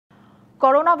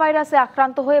Corona ভাইরাসে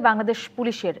আক্রান্ত হয়ে বাংলাদেশ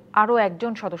পুলিশের আরও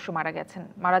একজন সদস্য মারা গেছেন।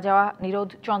 মারা যাওয়া নীরোদ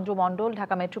চন্দ্র মণ্ডল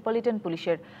ঢাকা মেট্রোপলিটন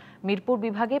পুলিশের মিরপুর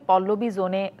বিভাগে পল্লবী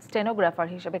জোনে স্টেনোগ্রাফার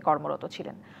হিসেবে কর্মরত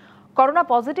ছিলেন। করোনা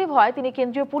পজিটিভ হয় তিনি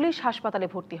কেন্দ্রীয় পুলিশ হাসপাতালে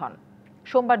ভর্তি হন।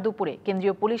 সোমবার দুপুরে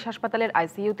কেন্দ্রীয় পুলিশ হাসপাতালের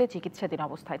আইসিইউতে চিকিৎসাধীন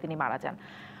অবস্থায় তিনি মারা যান।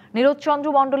 নীরোদ চন্দ্র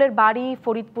মণ্ডলের বাড়ি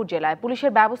ফরিদপুর জেলায়।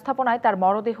 পুলিশের ব্যবস্থাপনায় তার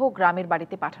মরদেহ গ্রামের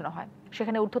বাড়িতে পাঠানো হয়।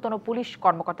 সেখানে ঊর্ধ্বতন পুলিশ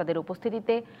কর্মকর্তাদের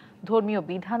উপস্থিতিতে ধর্মীয়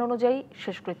বিধান অনুযায়ী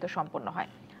শেষকৃত্য সম্পন্ন হয়।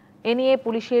 এ নিয়ে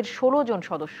পুলিশের ১৬ জন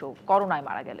সদস্য করোনায়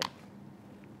মারা গেলেন।